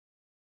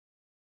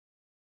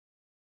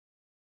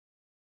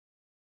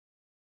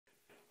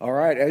All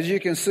right, as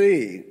you can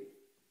see,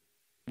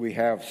 we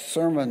have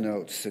sermon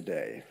notes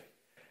today.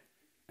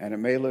 And it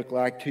may look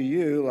like to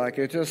you like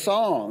it's a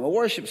song, a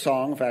worship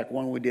song, in fact,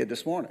 one we did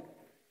this morning.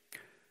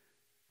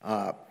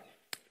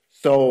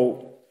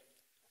 So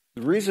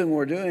the reason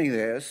we're doing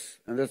this,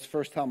 and that's the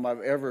first time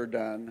I've ever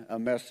done a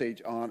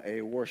message on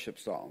a worship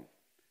song.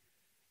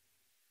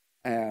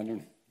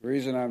 And the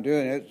reason I'm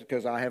doing it is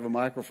because I have a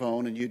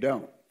microphone and you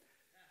don't.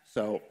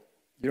 So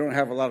you don't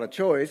have a lot of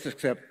choice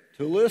except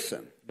to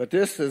listen. But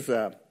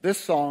this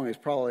song is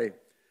probably,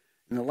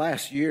 in the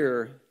last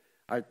year,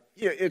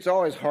 it's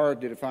always hard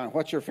to define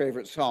what's your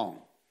favorite song.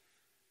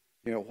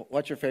 You know,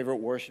 what's your favorite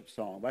worship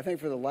song? But I think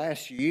for the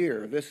last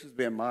year, this has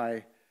been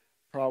my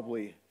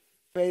probably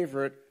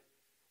favorite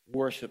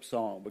worship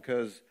song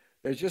because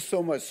there's just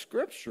so much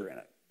scripture in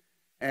it.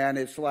 And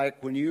it's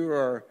like when you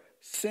are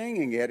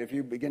singing it, if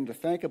you begin to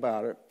think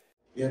about it,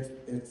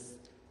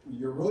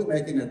 you're really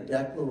making a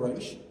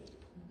declaration.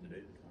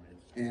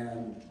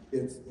 And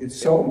it's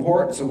so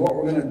important. So what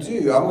we're going to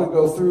do, I'm going to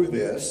go through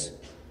this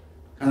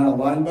kind of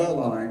line by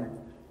line.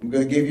 I'm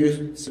going to give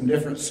you some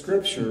different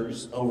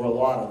scriptures over a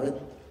lot of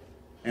it.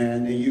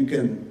 And you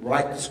can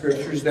write the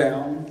scriptures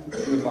down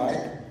if you'd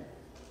like.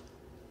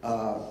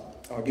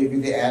 I'll give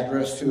you the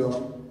address to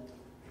them.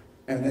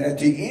 And then at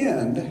the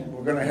end,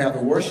 we're going to have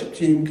the worship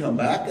team come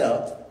back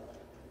up.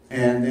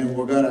 And then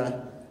we're going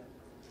to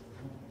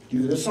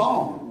do the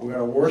song. We're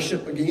going to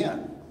worship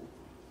again.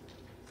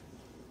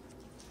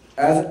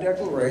 As a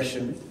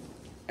declaration,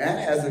 and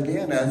as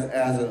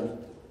a,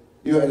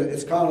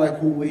 it's kind of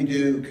like when we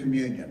do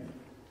communion.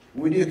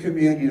 When we do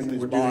communion,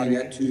 we're doing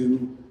it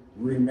to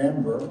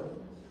remember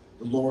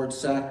the Lord's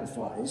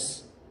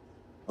sacrifice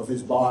of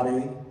his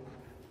body,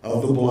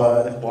 of the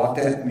blood, what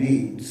that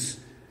means.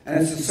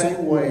 And it's the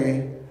same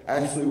way,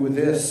 actually, with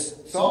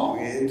this song.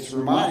 It's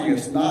reminding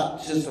us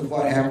not just of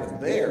what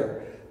happened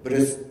there, but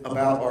it's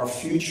about our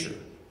future,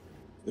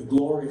 the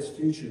glorious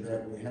future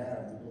that we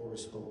have, the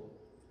glorious hope.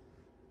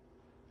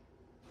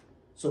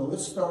 So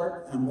let's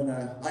start. I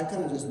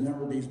kind of just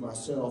number these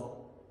myself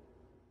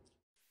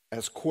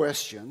as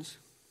questions.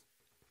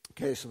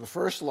 Okay, so the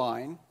first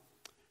line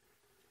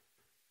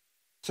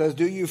says,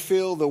 do you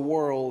feel the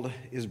world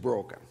is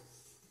broken?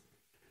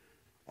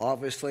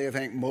 Obviously, I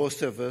think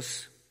most of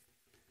us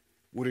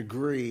would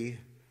agree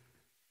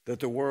that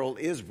the world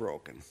is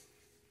broken.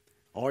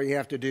 All you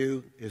have to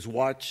do is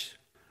watch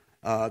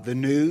the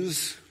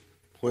news,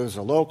 whether it's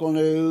the local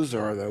news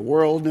or the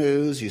world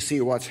news. You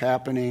see what's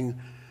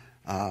happening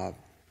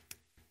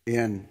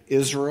in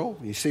Israel.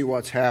 You see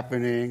what's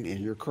happening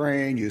in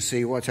Ukraine. You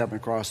see what's happening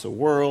across the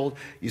world.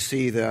 You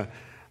see the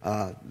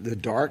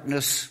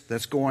darkness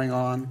that's going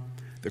on,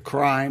 the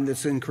crime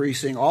that's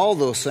increasing, all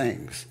those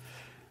things.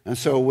 And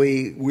so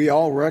we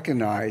all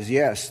recognize,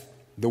 yes,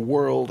 the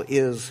world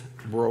is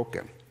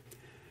broken.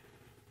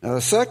 Now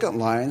the second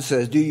line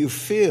says, do you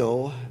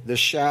feel the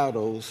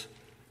shadows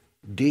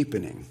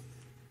deepening?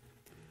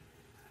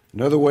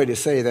 Another way to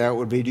say that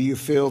would be, do you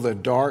feel the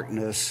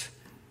darkness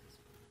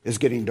is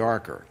getting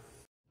darker?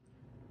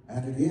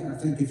 And again, I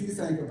think if you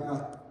think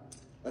about,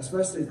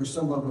 especially for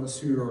some of us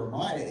who are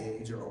my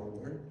age or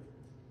older,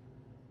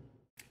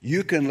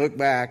 you can look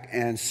back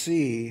and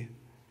see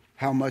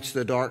how much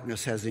the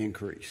darkness has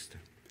increased.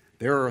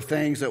 There are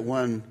things that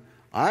when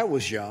I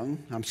was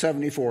young, I'm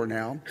 74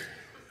 now,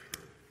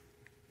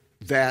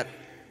 that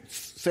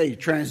say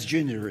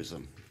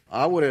transgenderism,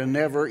 I would have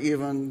never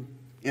even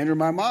entered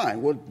my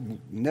mind, would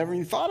never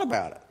even thought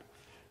about it.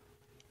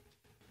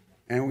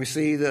 And we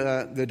see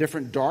the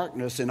different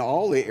darkness in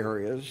all the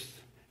areas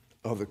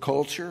of the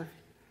culture.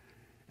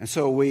 And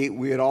so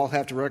we'd all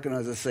have to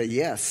recognize and say,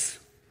 yes,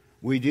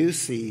 we do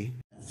see,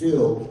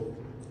 feel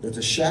that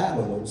the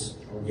shadows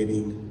are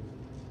getting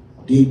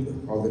deeper,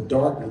 or the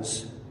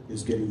darkness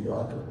is getting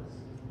darker.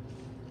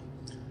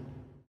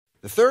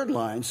 The third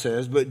line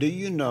says, but do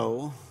you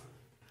know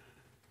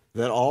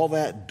that all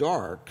that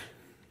dark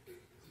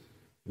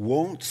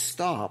won't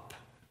stop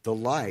the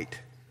light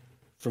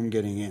from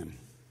getting in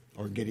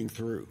or getting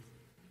through?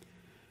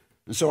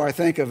 And so I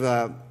think of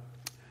the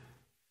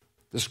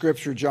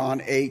scripture, John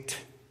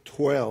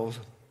 8:12.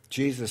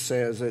 Jesus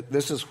says that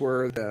this is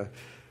where the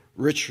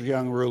rich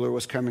young ruler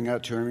was coming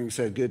up to him and he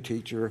said, good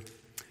teacher.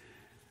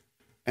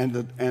 And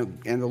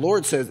the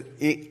Lord says,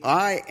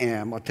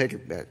 I'll take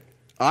it back.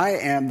 I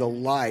am the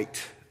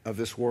light of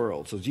this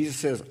world. So Jesus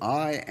says,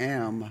 I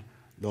am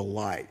the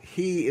light.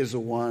 He is the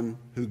one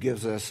who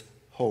gives us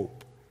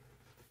hope.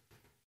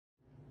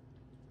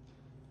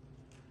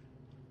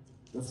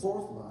 The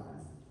fourth line.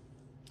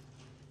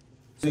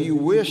 So you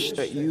wish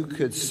that you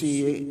could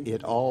see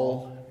it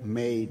all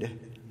made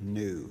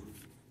new.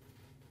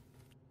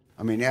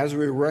 I mean, as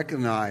we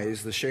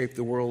recognize the shape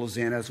the world is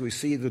in, as we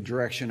see the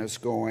direction it's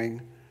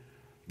going,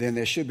 then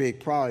there should be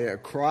probably a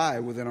cry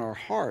within our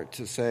heart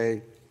to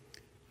say,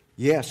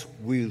 yes,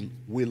 we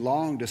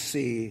long to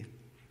see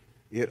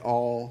it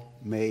all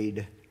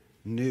made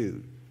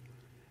new.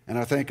 And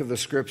I think of the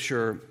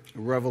scripture,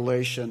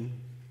 Revelation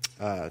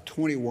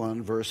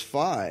 21, verse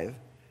 5.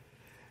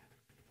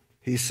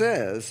 He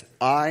says,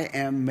 I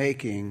am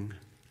making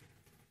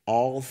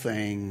all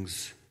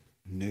things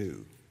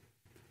new.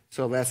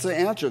 So that's the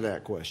answer to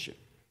that question.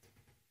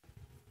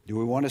 Do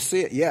we want to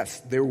see it?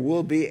 Yes, there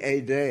will be a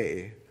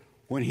day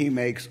when he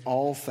makes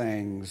all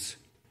things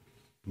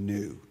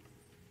new.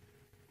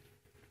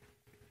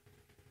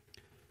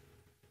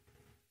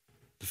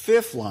 The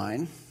fifth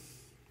line,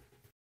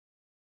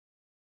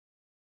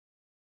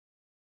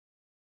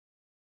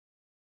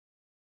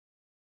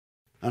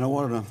 and I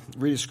want to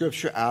read a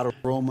scripture out of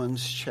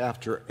Romans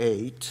chapter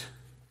 8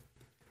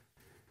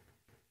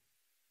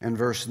 and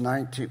verse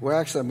 19. Well,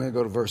 actually, I'm going to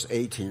go to verse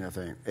 18, I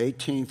think.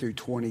 18 through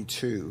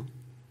 22.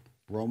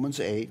 Romans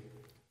 8.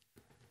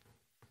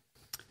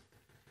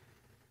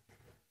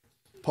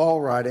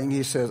 Paul writing,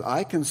 he says,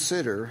 I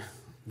consider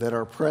that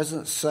our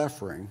present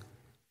suffering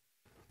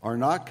are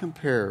not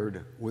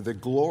compared with the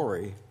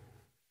glory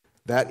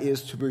that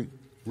is to be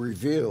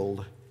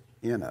revealed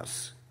in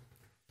us.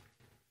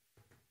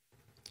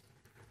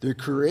 The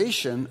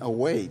creation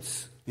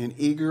awaits in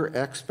eager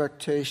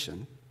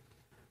expectation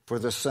for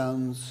the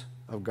sons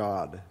of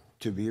God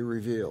to be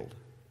revealed.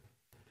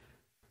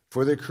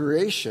 For the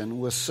creation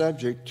was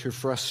subject to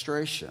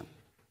frustration,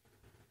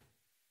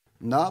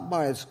 not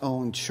by its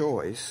own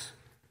choice,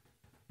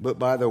 but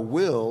by the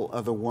will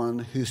of the one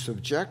who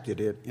subjected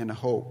it in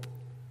hope,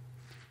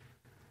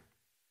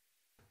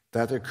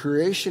 that the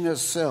creation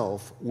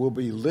itself will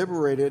be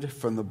liberated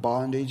from the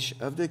bondage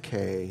of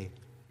decay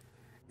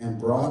and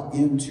brought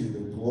into the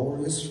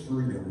glorious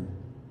freedom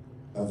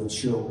of the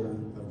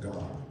children of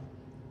God.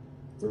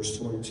 Verse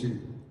 22.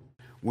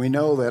 We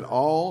know that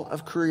all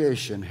of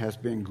creation has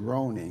been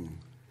groaning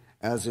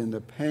as in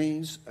the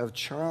pains of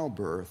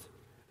childbirth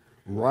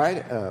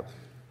right up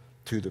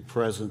to the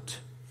present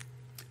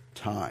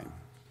time.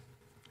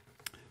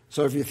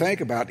 So if you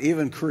think about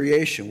even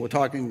creation, we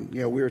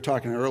were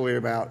talking earlier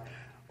about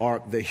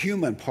the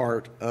human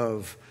part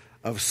of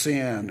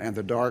sin and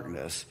the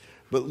darkness.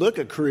 But look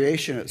at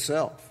creation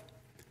itself.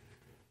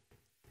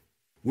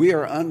 We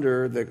are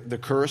under the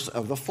curse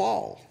of the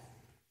fall.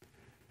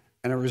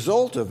 And a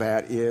result of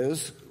that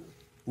is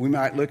we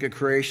might look at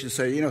creation and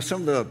say,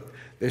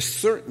 there's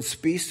certain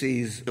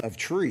species of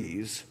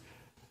trees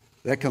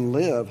that can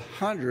live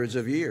hundreds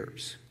of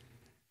years.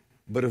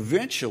 But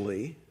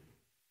eventually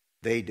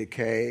they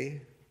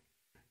decay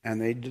and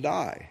they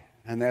die.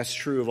 And that's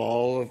true of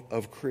all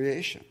of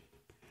creation.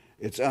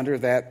 It's under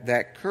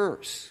that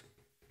curse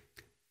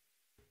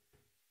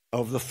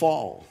of the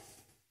fall.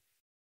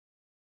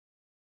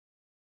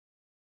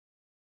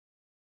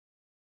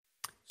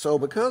 So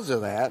because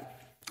of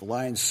that,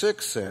 line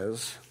 6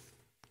 says,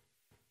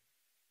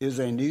 is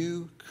a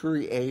new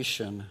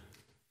creation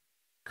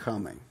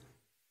coming?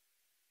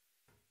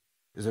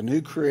 Is a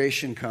new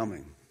creation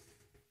coming?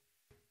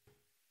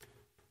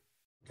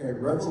 Okay,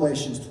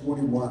 Revelations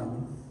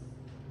 21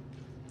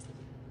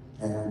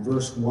 and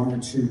verse 1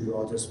 and 2,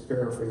 I'll just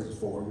paraphrase it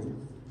for you.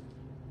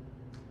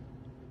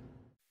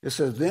 It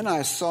says, then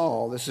I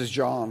saw, this is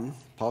John,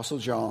 Apostle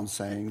John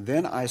saying,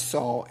 then I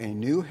saw a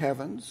new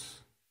heavens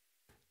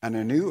and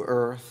a new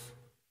earth,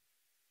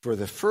 for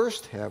the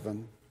first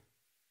heaven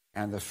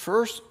and the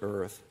first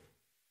earth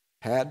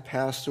had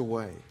passed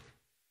away.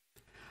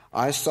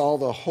 I saw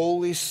the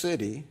holy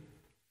city,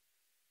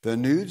 the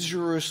new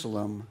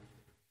Jerusalem,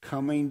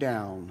 coming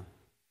down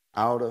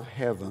out of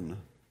heaven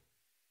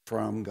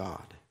from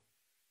God.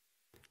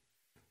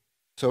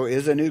 So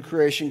is a new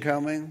creation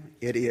coming?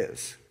 It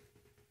is.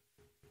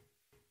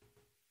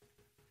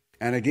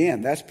 And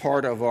again, that's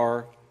part of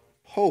our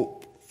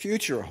hope,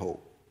 future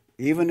hope.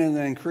 Even in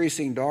the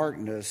increasing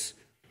darkness,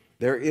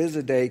 there is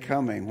a day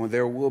coming when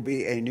there will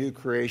be a new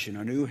creation,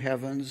 a new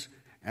heavens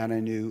and a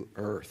new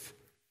earth.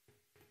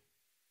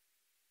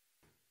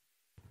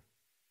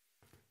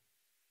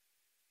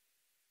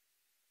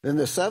 Then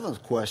the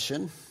seventh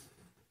question,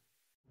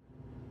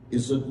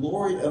 is the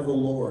glory of the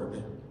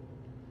Lord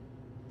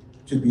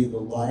to be the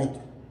light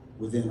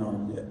within our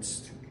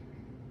midst?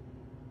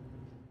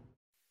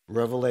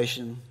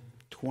 Revelation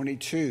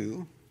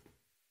 22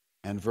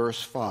 and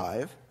verse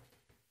 5.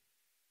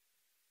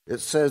 It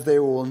says, they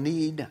will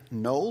need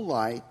no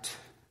light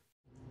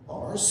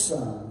or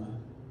sun,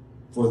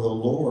 for the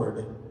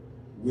Lord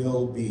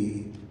will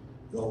be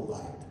the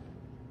light.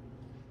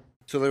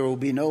 So there will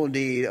be no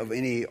need of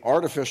any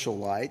artificial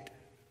light.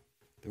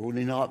 There will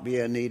not be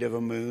a need of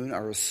a moon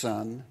or a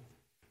sun.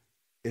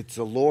 It's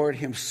the Lord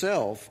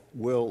himself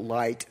will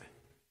light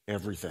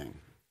everything.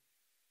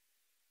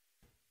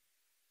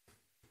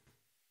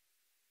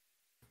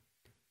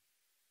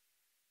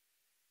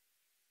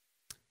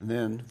 And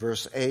then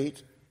verse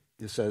 8,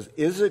 it says,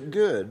 is it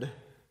good,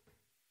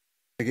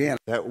 again,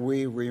 that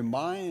we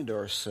remind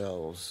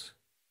ourselves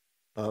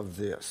of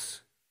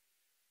this?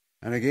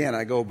 And again,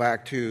 I go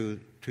back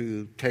to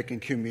taking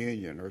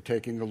communion or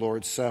taking the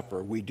Lord's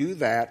Supper. We do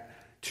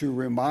that to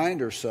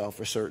remind ourselves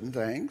of certain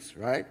things,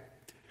 right?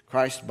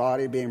 Christ's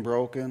body being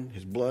broken,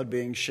 his blood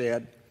being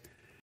shed.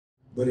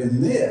 But in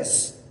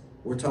this,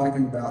 we're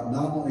talking about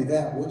not only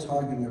that, we're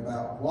talking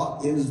about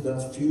what is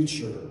the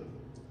future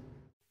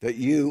that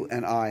you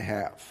and I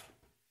have.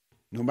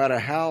 no matter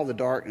how the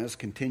darkness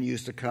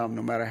continues to come,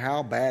 no matter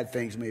how bad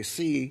things may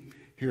seem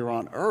here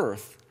on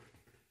earth,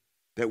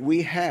 that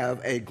we have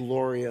a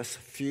glorious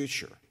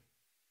future.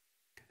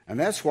 And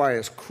that's why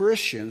as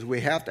Christians,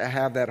 we have to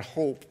have that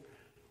hope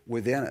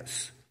within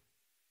us.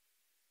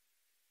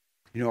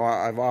 You know,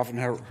 I've often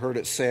heard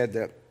it said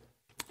that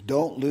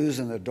don't lose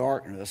in the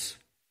darkness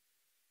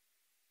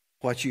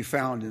what you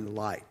found in the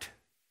light.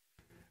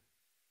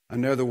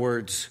 In other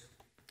words,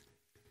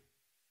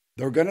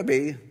 there are going to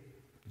be,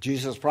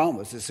 Jesus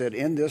promised, it said,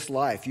 in this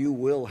life you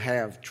will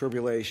have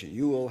tribulation.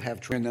 You will have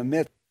in the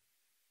midst,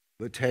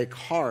 but take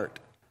heart,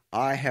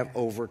 I have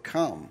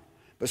overcome.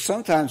 But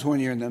sometimes when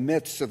you're in the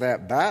midst of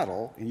that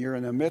battle, and you're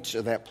in the midst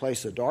of that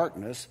place of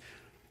darkness,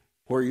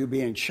 where you're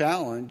being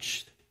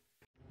challenged,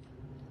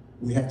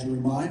 we have to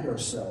remind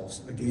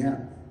ourselves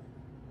again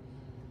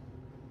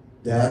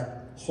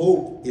that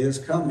hope is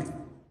coming.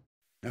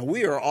 Now,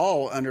 we are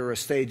all under a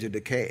stage of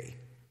decay.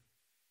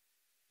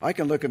 I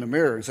can look in the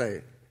mirror and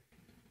say,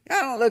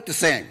 I don't look the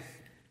same.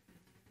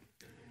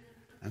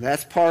 And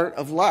that's part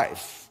of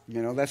life.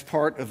 You know, that's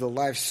part of the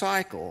life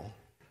cycle.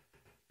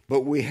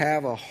 But we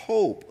have a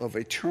hope of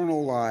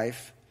eternal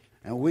life,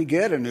 and we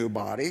get a new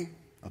body,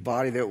 a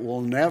body that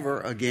will never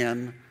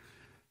again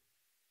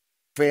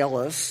fail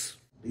us,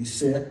 be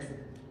sick,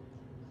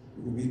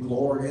 it will be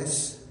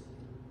glorious.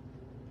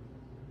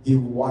 He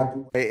will wipe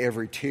away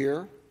every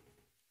tear.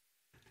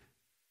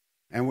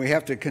 And we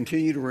have to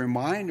continue to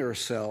remind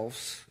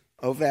ourselves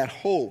of that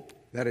hope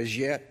that is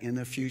yet in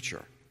the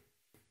future.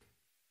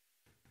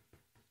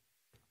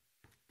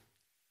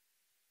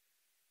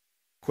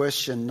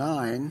 Question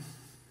 9.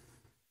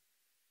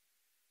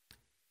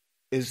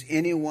 Is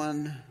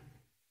anyone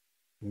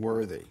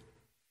worthy?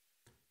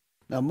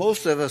 Now,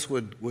 most of us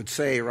would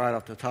say right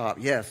off the top,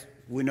 yes,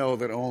 we know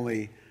that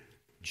only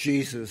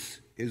Jesus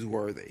is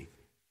worthy,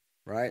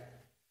 right?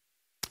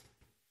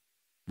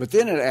 But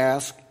then it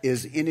asks,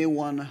 is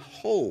anyone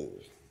whole?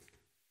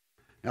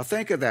 Now,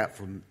 think of that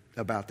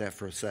about that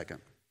for a second.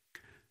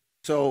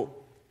 So,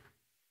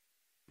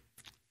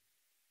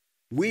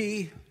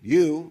 we,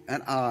 you,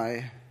 and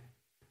I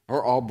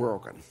are all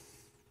broken.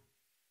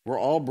 We're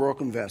all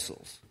broken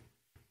vessels.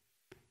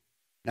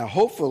 Now,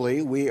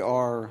 hopefully, we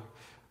are,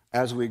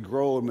 as we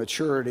grow in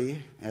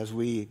maturity, as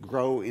we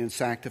grow in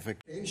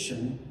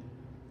sanctification,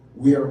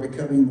 we are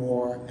becoming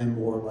more and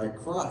more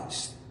like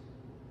Christ.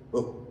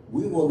 But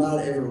we will not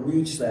ever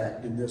reach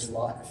that in this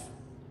life.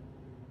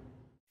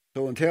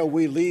 So until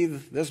we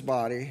leave this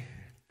body,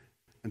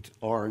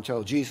 or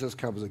until Jesus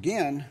comes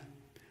again,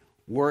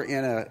 we're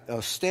in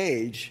a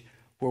stage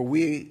where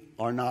we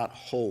are not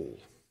whole.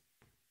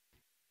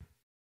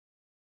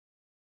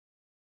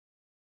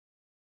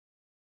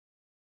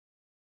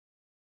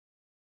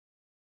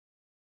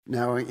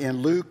 Now,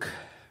 in Luke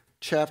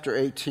chapter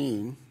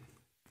 18,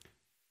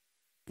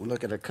 we'll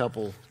look at a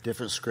couple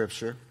different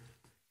scripture.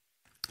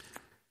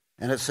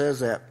 And it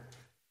says that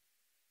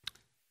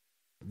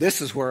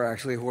this is where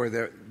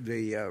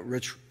the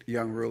rich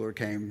young ruler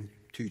came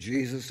to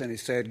Jesus, and he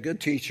said, "Good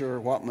teacher,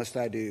 what must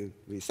I do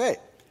to be saved?"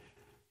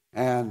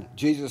 And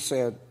Jesus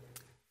said,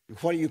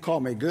 "What do you call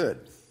me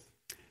good?"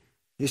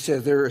 He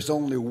said, "There is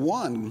only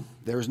one,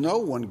 there is no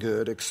one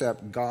good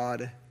except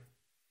God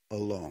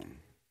alone.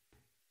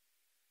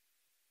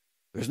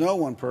 There's no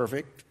one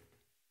perfect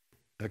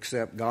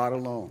except God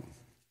alone."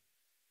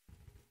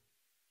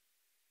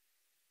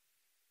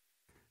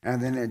 And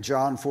then in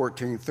John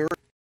 14:30,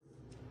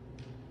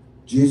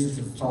 Jesus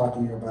is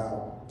talking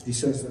about, he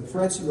says, the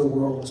prince of the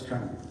world is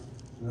coming.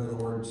 In other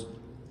words,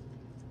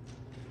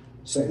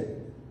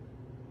 Satan.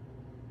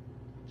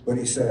 But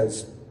he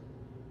says,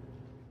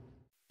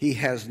 he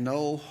has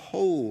no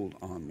hold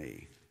on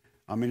me.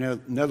 I mean,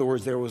 in other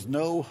words, there was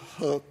no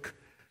hook,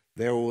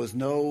 there was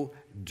no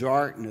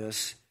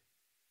darkness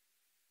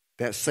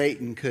that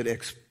Satan could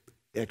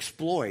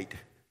exploit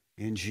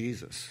in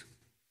Jesus.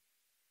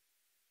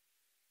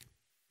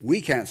 We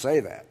can't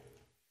say that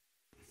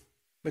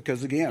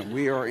because, again,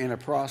 we are in a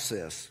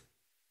process.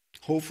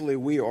 Hopefully,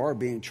 we are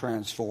being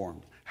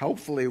transformed.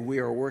 Hopefully, we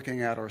are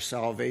working out our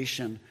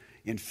salvation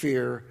in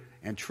fear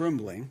and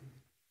trembling,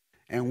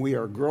 and we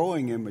are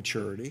growing in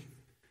maturity,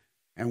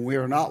 and we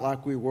are not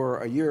like we were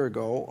a year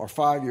ago or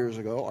 5 years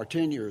ago or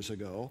 10 years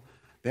ago,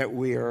 that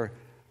we are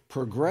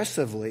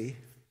progressively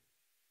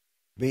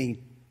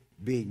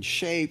being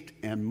shaped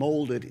and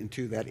molded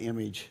into that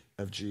image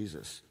of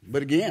Jesus.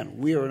 But again,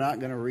 we are not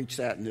going to reach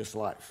that in this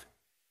life.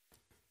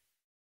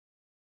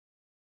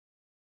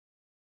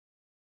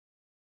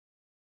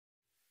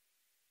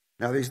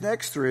 Now, these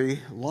next three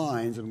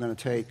lines I'm going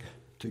to take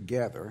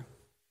together.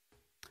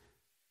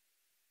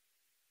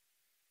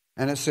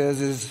 And it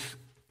says,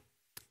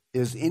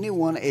 is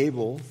anyone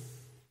able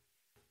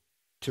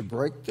to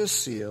break the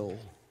seal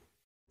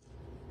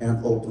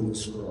and open the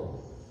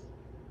scroll?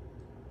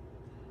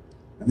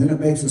 And then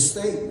it makes a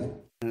statement.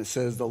 And it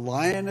says, the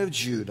Lion of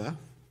Judah,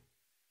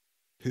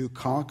 who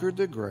conquered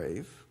the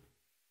grave.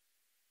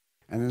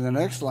 And then the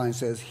next line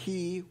says,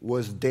 he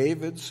was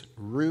David's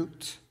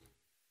root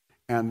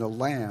and the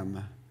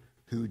Lamb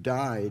who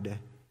died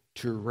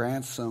to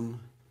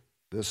ransom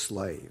the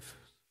slave.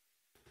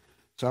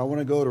 So I want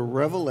to go to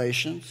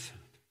Revelations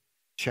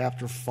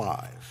chapter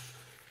 5.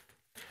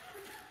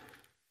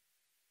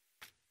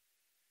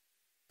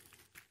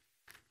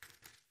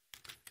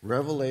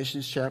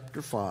 Revelations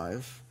chapter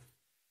 5.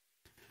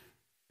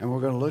 And we're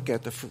going to look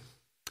at the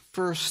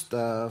first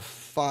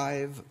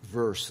 5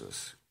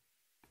 verses.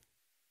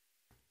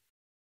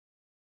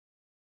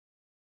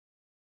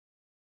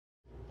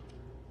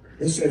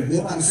 It said,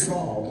 "Then I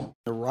saw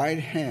the right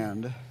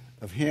hand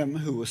of him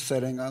who was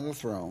sitting on the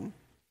throne,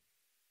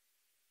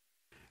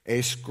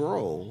 a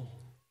scroll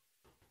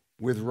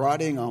with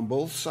writing on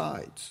both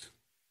sides,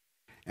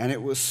 and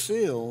it was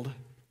sealed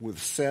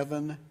with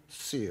 7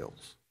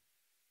 seals.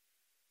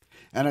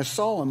 And I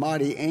saw a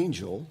mighty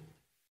angel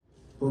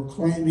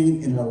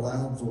proclaiming in a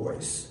loud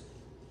voice,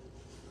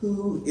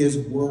 'Who is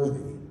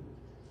worthy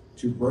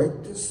to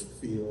break the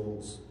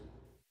seals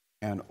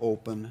and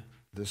open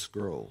the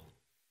scroll?'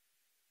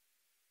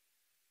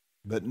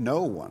 But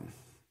no one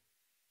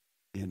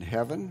in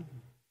heaven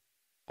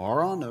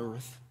or on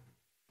earth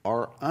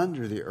or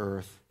under the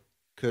earth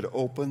could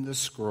open the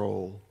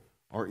scroll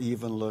or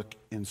even look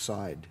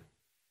inside.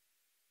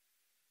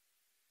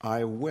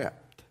 I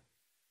wept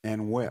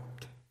and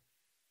wept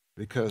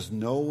because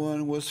no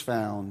one was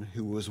found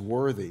who was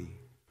worthy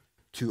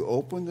to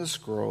open the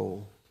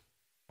scroll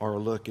or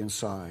look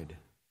inside.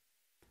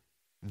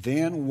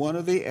 Then one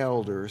of the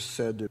elders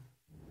said to me,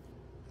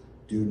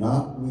 'Do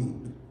not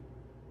weep.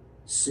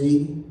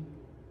 See,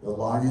 the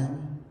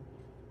Lion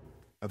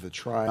of the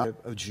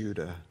tribe of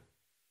Judah,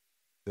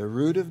 the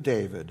Root of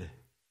David,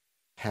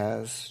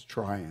 has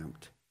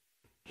triumphed.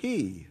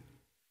 He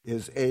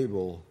is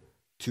able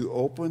to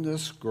open the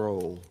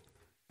scroll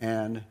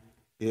and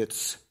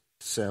its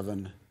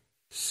 7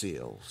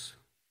 seals.'"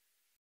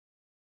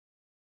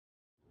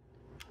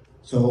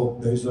 So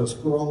there's a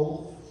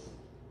scroll.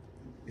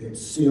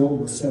 It's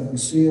sealed with 7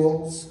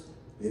 seals,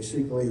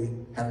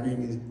 basically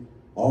having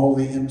all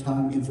the end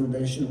time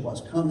information of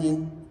what's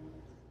coming.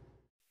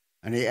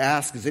 And he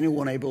asked, "Is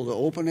anyone able to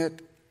open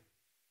it?"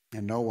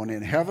 And no one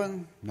in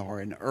heaven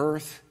nor in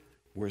earth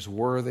was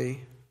worthy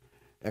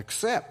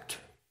except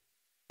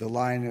the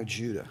Lion of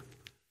Judah,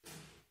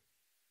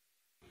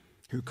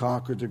 who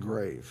conquered the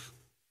grave.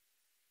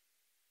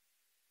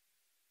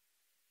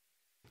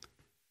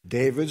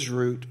 David's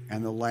root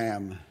and the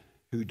Lamb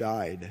who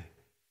died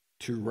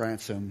to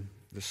ransom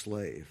the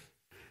slave.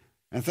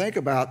 And think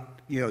about,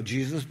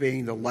 Jesus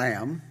being the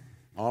Lamb,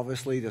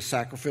 obviously the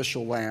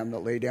sacrificial Lamb that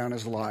laid down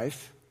his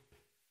life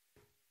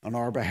on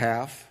our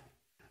behalf.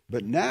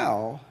 But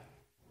now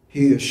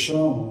he is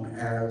shown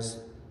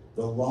as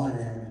the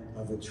Lion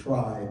of the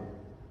tribe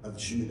of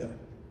Judah.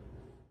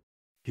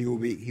 He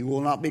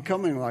will not be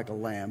coming like a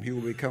lamb. He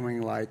will be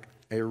coming like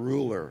a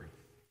ruler.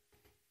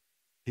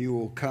 He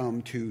will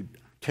come to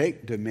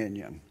take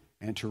dominion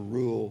and to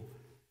rule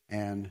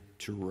and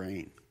to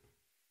reign.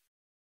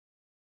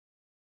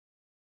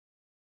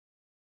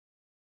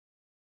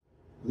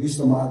 At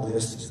least on my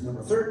list, it's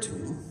number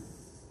 13.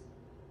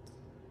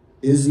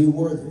 Is he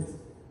worthy?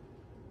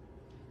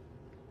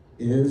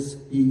 Is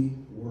he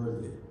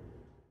worthy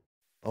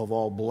of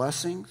all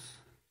blessings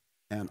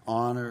and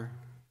honor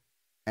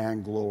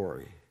and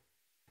glory?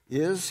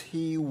 Is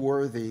he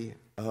worthy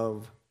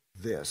of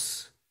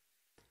this?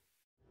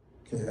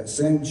 Okay, that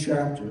same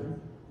chapter,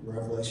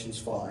 Revelations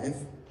 5,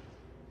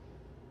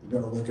 we're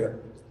going to look at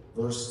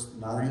verse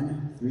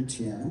 9 through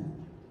 10.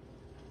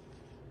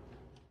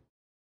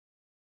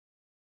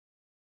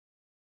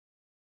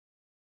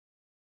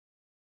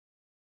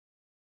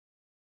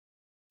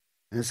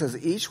 And it says,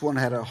 "Each one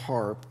had a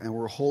harp and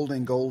were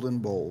holding golden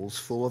bowls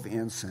full of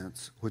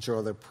incense, which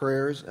are the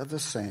prayers of the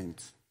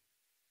saints.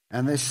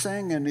 And they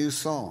sang a new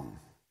song.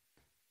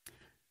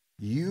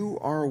 'You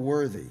are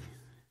worthy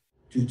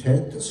to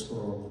take the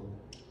scroll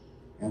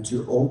and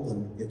to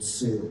open its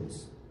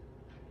seals,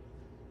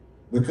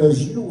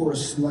 because you were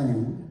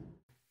slain,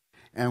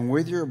 and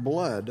with your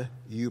blood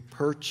you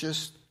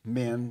purchased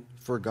men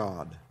for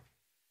God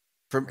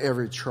from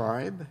every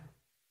tribe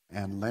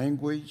and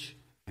language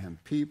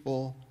and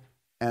people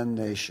and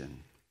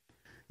nation.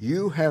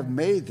 You have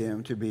made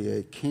them to be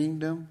a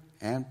kingdom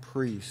and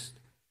priests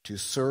to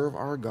serve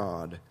our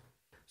God,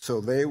 so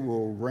they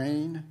will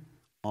reign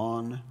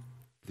on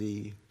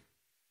the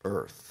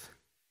earth.'"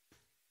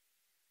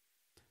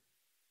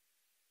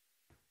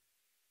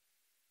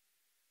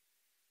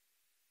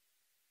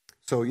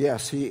 So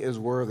yes, he is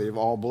worthy of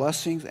all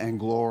blessings and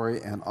glory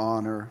and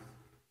honor.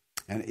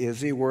 And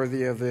is he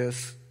worthy of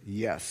this?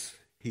 Yes,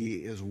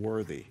 he is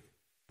worthy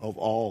of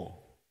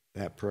all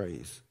that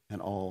praise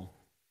and all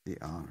the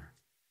honor.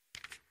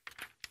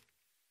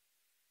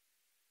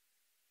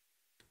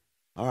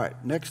 All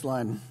right, next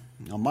line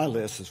on my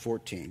list is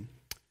 14.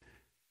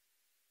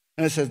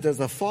 And it says, "Does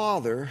the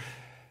Father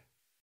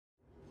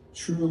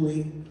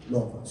truly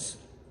love us?"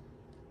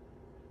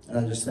 And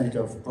I just think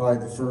of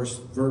probably the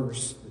first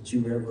verse that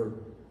you ever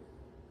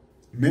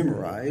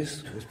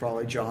memorized was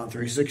probably John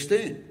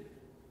 3:16.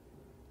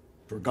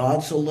 For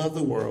God so loved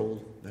the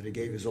world that he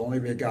gave his only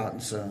begotten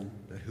Son,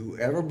 that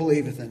whoever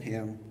believeth in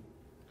him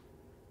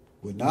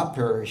would not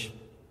perish,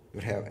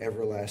 but have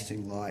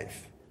everlasting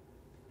life.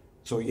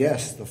 So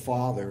yes, the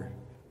Father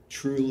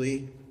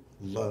truly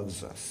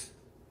loves us.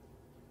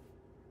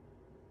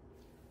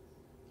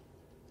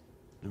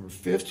 Number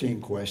 15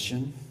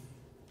 question,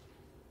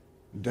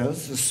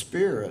 does the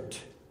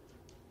Spirit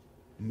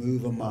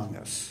move among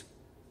us?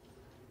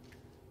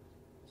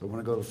 So I want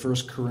to go to 1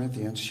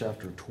 Corinthians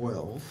chapter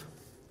 12.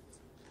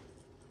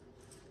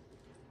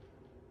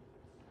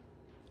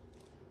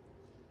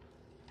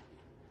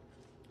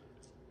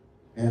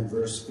 And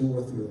verse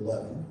 4 through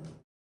 11.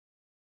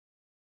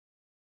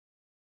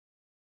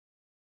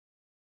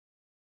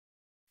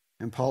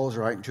 And Paul is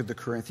writing to the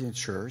Corinthian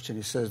church, and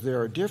he says, there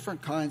are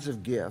different kinds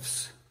of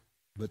gifts,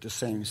 but the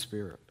same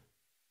Spirit.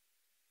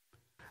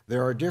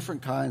 There are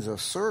different kinds of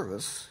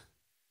service,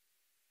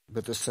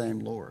 but the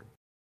same Lord.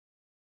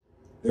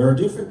 There are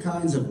different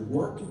kinds of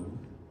working,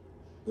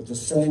 but the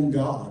same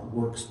God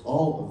works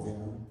all of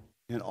them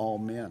in all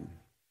men.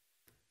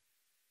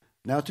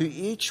 Now to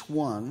each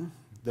one,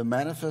 the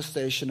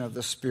manifestation of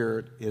the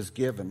Spirit is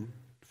given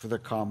for the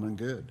common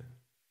good.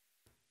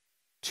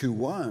 To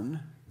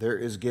one, there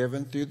is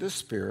given through the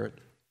Spirit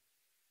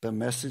the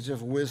message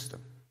of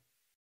wisdom.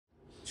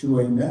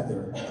 To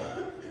another,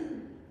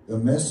 the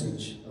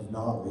message of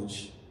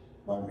knowledge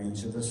by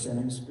means of the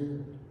same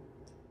Spirit.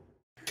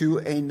 To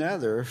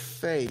another,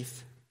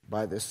 faith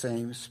by the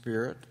same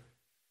Spirit.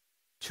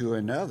 To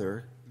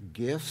another,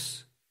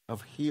 gifts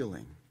of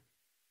healing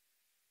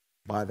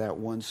by that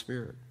one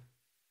Spirit.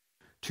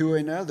 To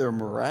another,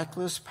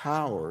 miraculous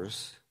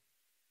powers.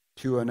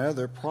 To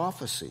another,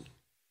 prophecy.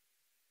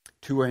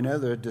 To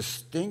another,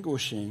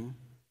 distinguishing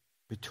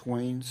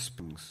between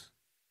speakings.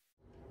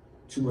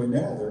 To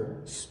another,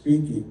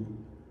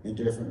 speaking in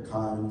different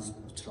kinds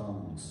of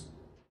tongues.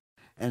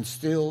 And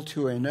still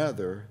to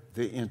another,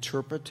 the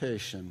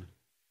interpretation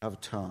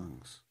of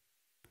tongues.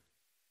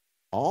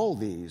 All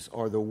these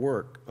are the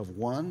work of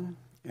one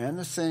and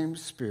the same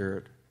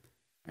Spirit,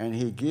 and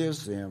he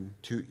gives them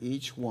to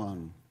each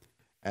one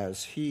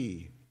as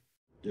he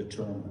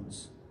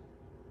determines.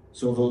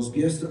 So those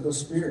gifts of the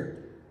Spirit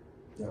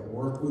that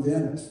work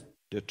within us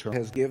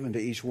has given to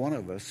each one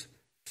of us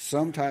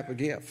some type of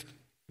gift,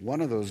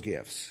 one of those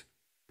gifts.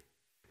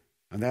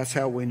 And that's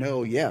how we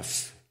know,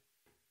 yes,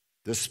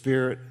 the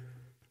Spirit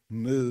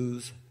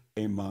moves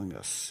among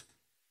us.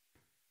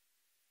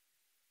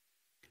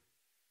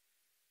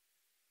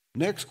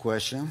 Next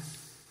question.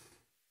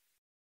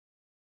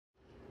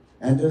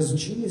 And does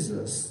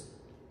Jesus,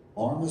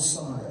 our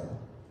Messiah,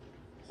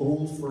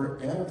 hold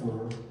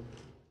forever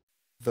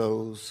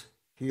those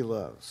he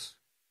loves?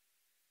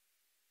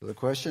 So the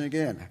question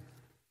again,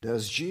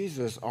 does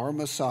Jesus, our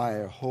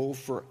Messiah, hold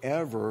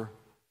forever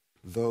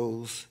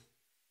those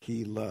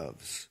he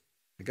loves?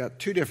 I got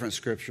two different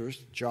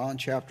scriptures. John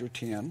chapter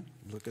 10,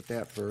 look at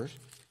that first.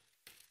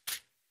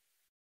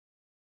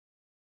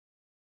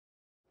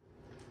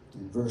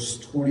 In verse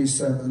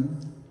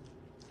 27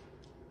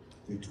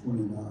 through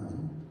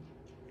 29.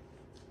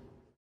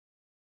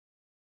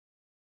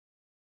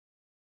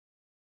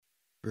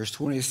 Verse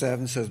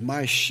 27 says,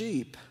 my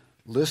sheep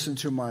listen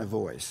to my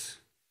voice.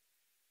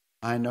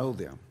 I know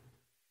them,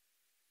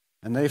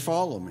 and they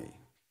follow me.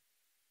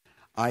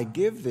 I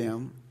give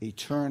them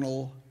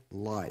eternal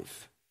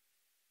life,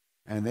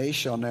 and they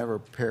shall never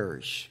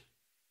perish.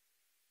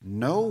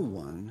 No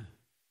one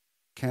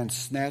can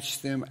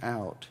snatch them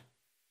out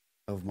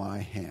of my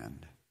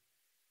hand.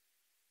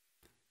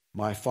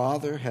 My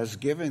Father has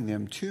given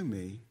them to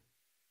me,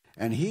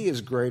 and he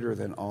is greater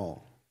than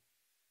all.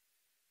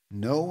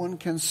 No one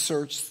can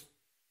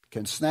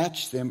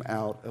snatch them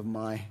out of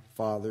my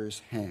Father's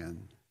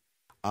hand.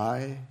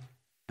 I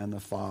and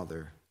the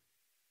Father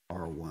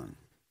are one.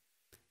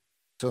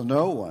 So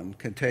no one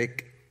can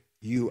take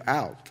you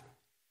out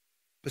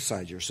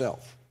beside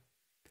yourself.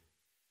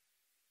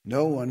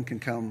 No one can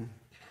come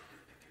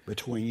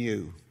between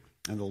you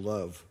and the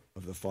love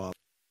of the Father.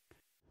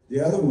 The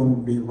other one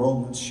would be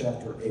Romans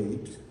chapter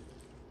 8.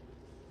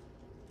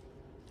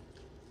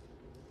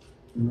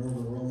 Remember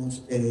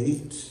Romans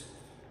 8.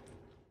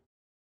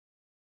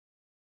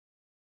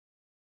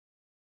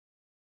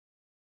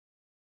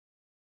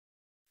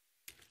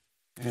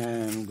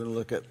 And I'm going to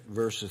look at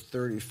verses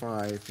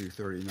 35 through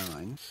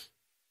 39.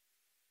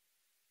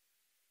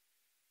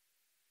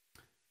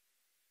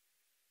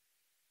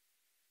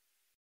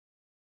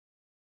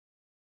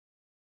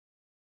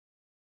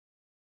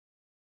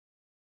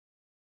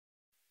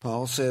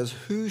 Paul says,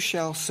 who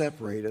shall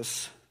separate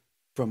us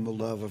from the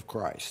love of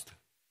Christ?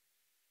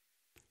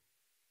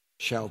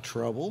 Shall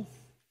trouble,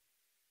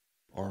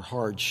 or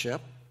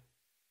hardship,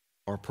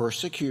 or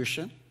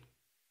persecution,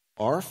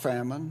 or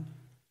famine,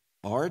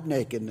 or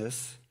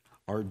nakedness,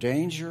 or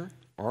danger,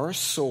 or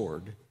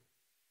sword,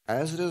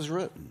 as it is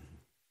written,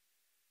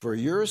 for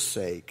your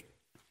sake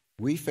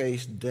we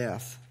face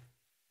death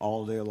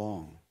all day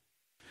long.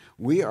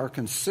 We are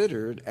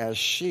considered as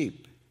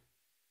sheep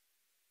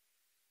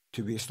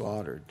to be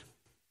slaughtered.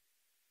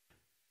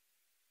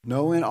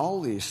 Knowing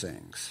all these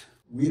things,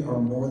 We are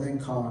more than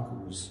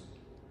conquerors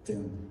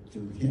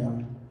through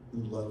him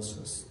who loves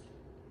us.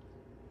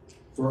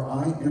 For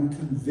I am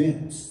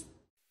convinced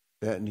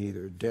that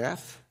neither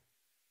death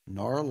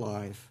nor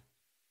life,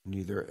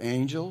 neither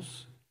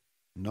angels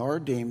nor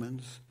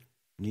demons,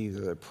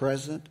 neither the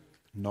present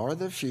nor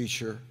the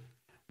future,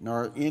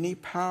 nor any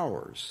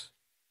powers,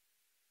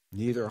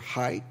 neither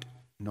height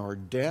nor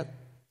depth,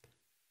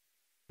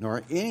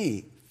 nor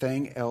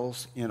anything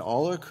else in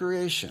all of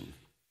creation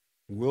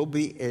will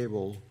be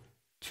able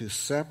to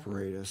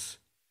separate us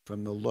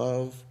from the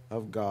love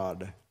of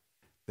God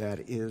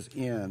that is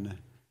in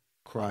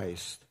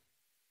Christ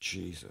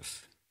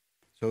Jesus.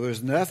 So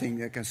there's nothing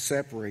that can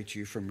separate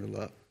you from the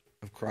love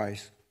of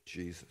Christ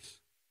Jesus.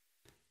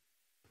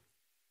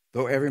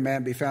 Though every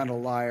man be found a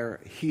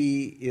liar,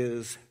 he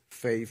is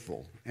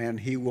faithful, and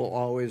he will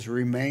always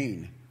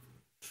remain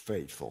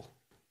faithful.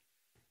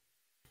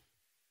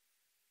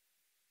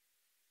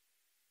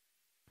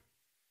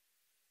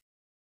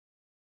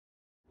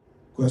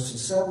 Question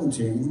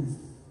 17,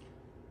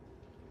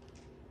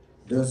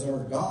 does our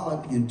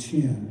God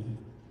intend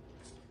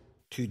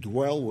to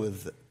dwell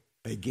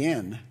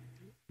again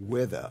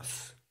with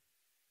us?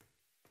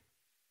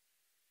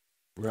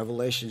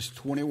 Revelations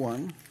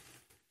 21,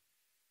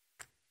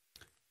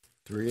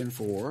 3 and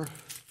 4.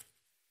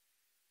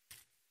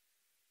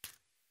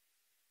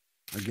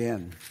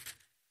 Again,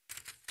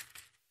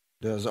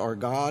 does our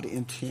God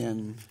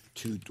intend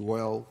to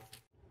dwell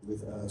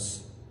with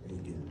us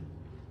again?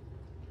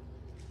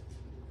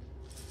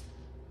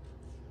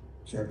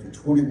 Chapter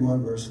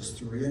 21, verses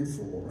 3 and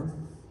 4.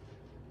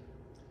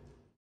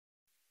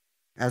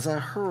 As I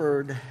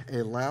heard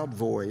a loud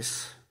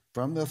voice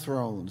from the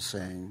throne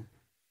saying,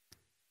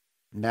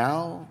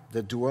 now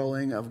the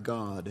dwelling of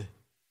God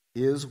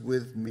is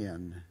with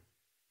men,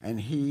 and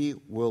he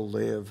will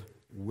live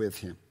with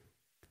him.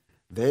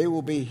 They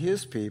will be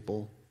his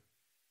people,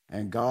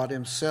 and God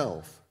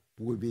himself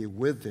will be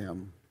with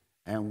them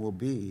and will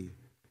be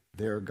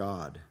their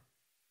God.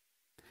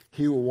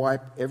 He will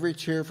wipe every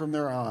tear from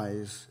their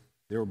eyes.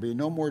 There will be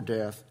no more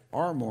death,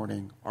 or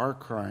mourning, or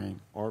crying,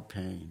 or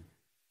pain.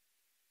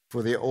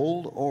 For the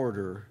old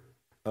order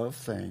of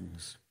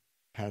things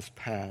has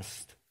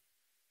passed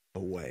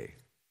away.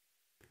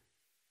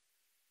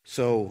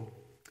 So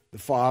the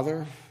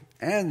Father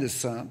and the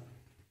Son,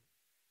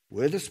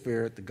 with the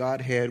Spirit, the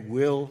Godhead,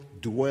 will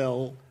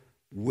dwell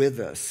with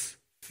us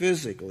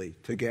physically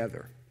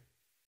together.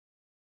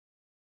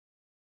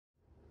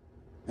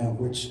 And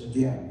which,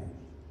 again,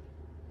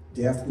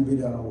 death will be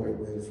done away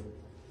with.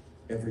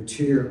 Every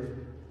tear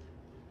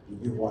will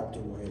be wiped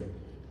away.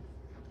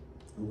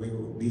 And we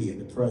will be in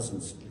the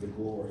presence of the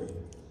glory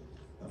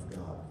of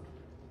God.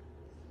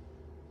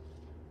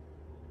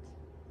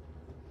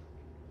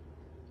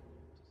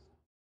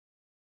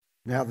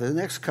 Now, the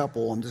next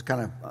couple, I'm just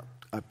kind of,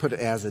 I put it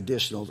as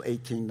additionals,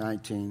 18,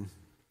 19.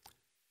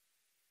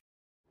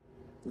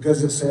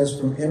 Because it says,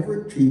 from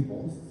every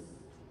people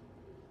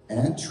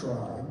and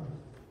tribe,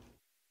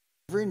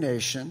 every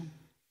nation,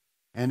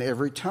 and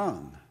every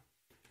tongue.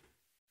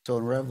 So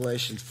in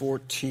Revelation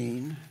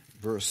 14,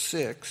 verse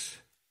 6,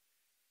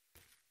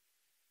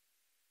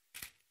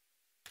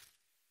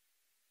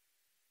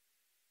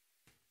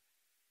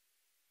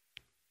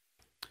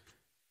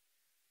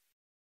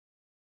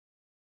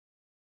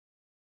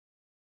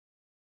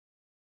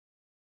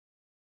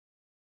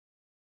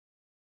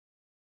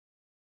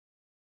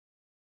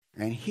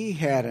 and he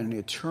had an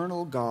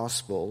eternal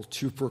gospel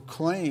to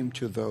proclaim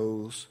to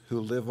those who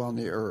live on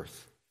the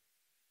earth,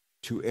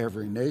 to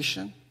every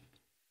nation,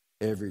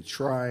 every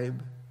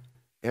tribe,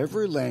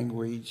 every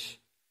language,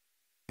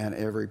 and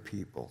every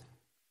people.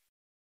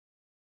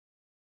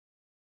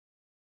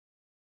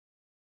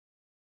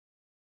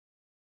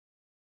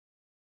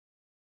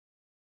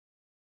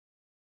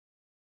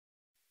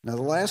 Now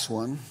the last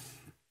one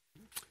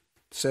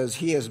says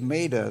he has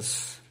made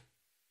us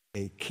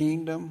a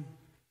kingdom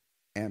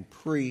and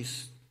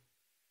priests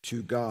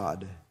to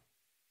God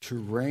to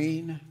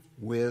reign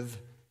with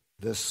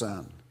the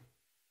Son.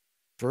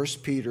 1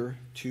 Peter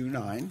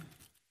 2:9.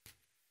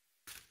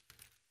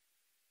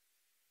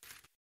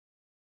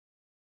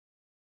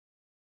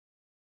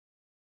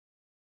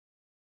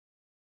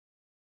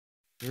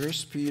 1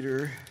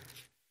 Peter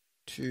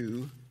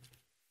 2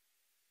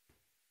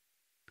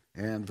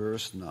 and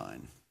verse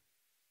 9.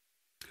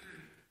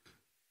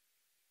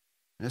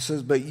 And it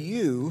says, but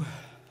you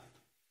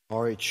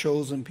are a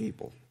chosen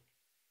people,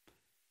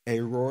 a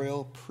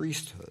royal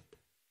priesthood,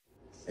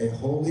 a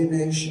holy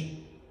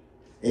nation,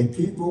 a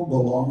people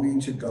belonging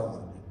to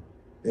God,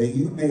 that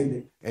you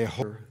may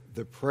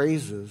the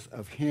praises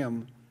of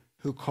him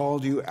who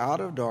called you out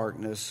of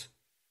darkness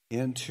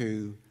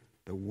into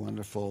the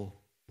wonderful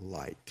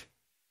light.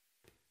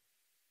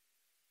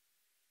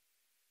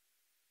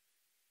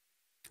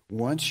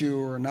 Once you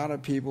were not a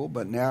people,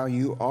 but now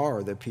you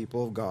are the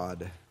people of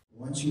God.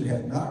 Once you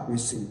had not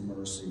received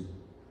mercy,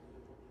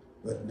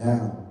 but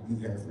now you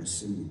have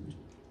received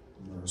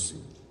mercy.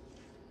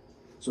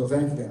 So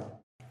thank God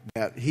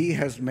that he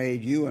has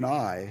made you and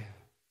I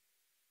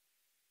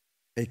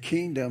a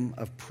kingdom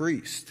of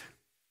priests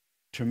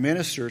to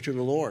minister to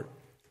the Lord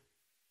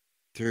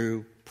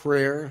through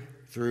prayer,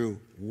 through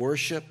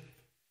worship.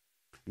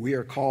 We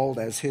are called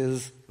as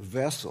his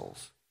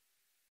vessels.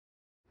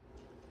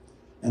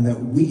 And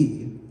that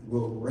we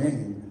will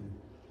reign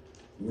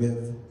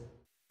with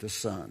the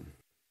Son.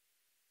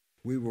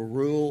 We will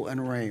rule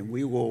and reign.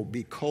 We will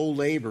be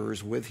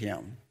co-laborers with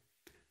him.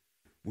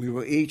 We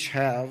will each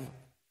have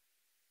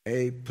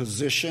a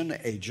position,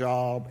 a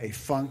job, a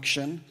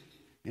function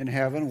in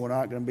heaven. We're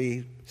not going to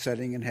be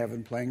sitting in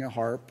heaven playing a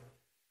harp.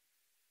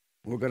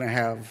 We're going to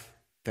have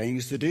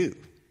things to do,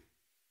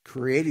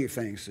 creative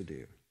things to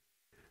do.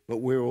 But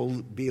we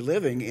will be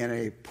living in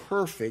a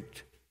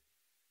perfect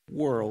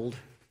world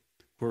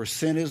where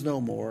sin is no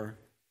more,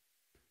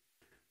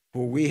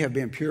 where we have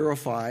been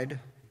purified,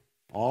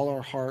 all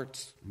our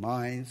hearts,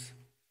 minds,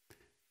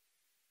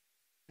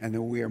 and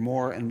that we are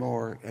more and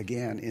more,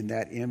 again, in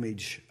that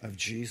image of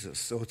Jesus.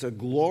 So it's a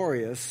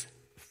glorious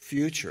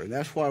future.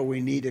 That's why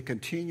we need to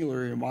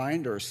continually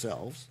remind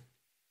ourselves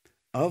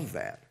of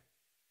that.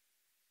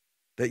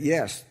 That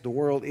yes, the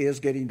world is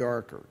getting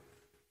darker.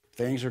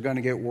 Things are going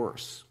to get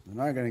worse.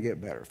 They're not going to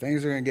get better.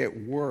 Things are going to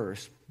get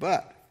worse.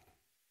 But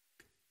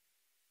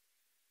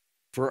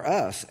for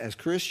us as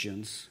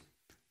Christians,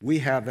 we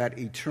have that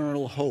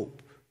eternal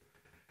hope.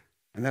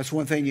 And that's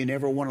one thing you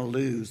never want to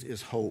lose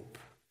is hope.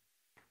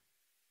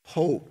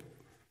 Hope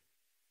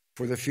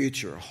for the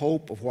future.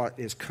 Hope of what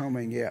is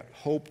coming yet.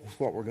 Hope of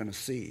what we're going to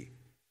see.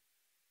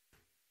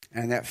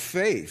 And that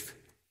faith,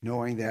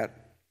 knowing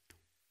that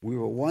we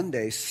will one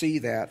day see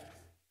that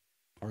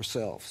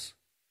ourselves.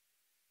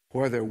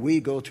 Whether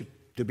we go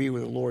to be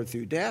with the Lord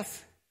through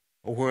death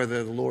or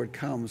whether the Lord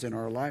comes in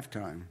our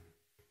lifetime,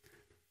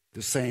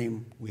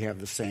 we have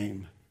the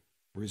same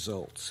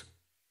results.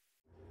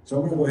 So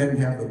I'm going to go ahead and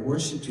have the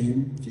worship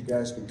team, if you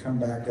guys can come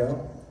back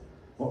up.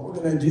 What we're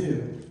going to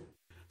do.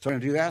 So I'm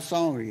going to do that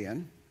song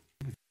again.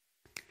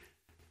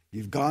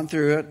 You've gone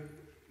through it.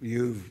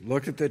 You've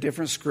looked at the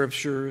different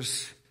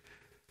scriptures.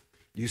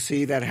 You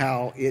see that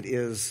how it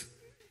is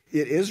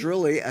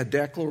really a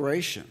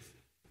declaration.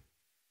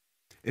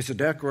 It's a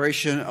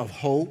declaration of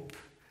hope.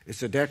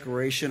 It's a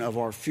declaration of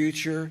our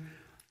future,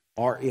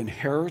 our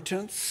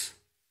inheritance.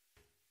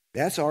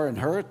 That's our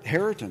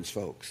inheritance,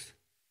 folks.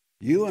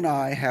 You and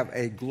I have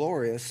a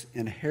glorious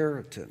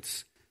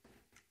inheritance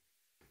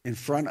in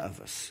front of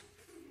us.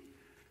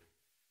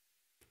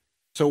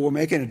 So we're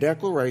making a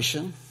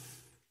declaration.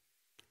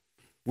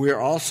 We are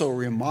also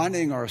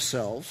reminding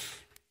ourselves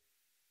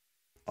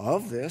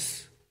of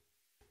this,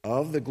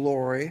 of the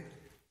glory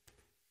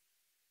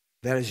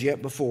that is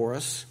yet before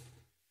us.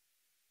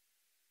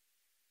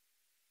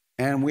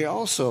 And we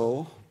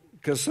also,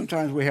 because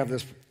sometimes we have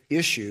this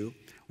issue,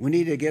 we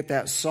need to get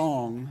that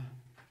song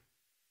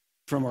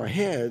from our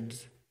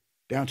heads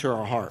down to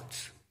our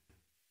hearts.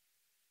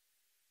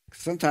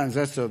 Sometimes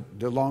that's the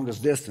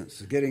longest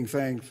distance, getting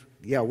things,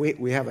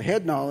 we have a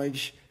head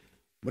knowledge,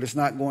 but it's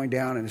not going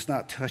down and it's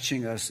not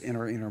touching us in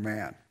our inner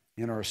man,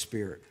 in our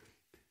spirit.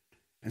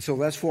 And so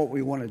that's what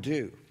we want to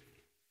do.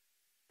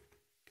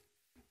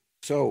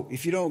 So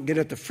if you don't get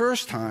it the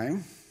first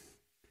time,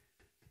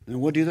 then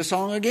we'll do the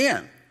song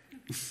again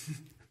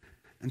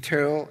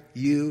until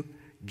you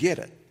get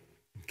it.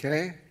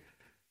 Okay?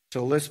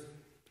 So let's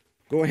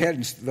go ahead,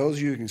 and those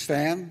of you who can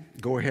stand,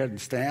 go ahead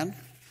and stand.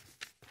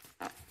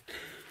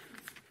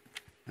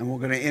 And we're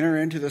going to enter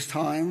into this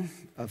time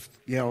of,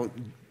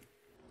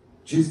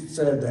 Jesus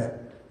said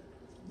that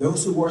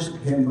those who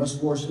worship him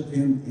must worship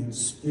him in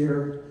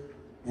spirit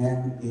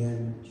and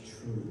in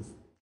truth.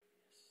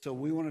 So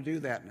we want to do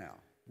that now.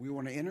 We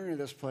want to enter into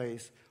this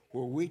place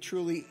where we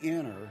truly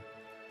enter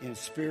in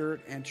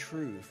spirit and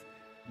truth,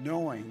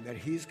 knowing that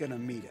he's going to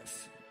meet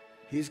us.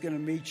 He's going to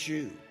meet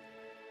you.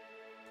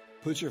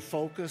 Put your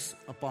focus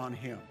upon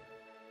him.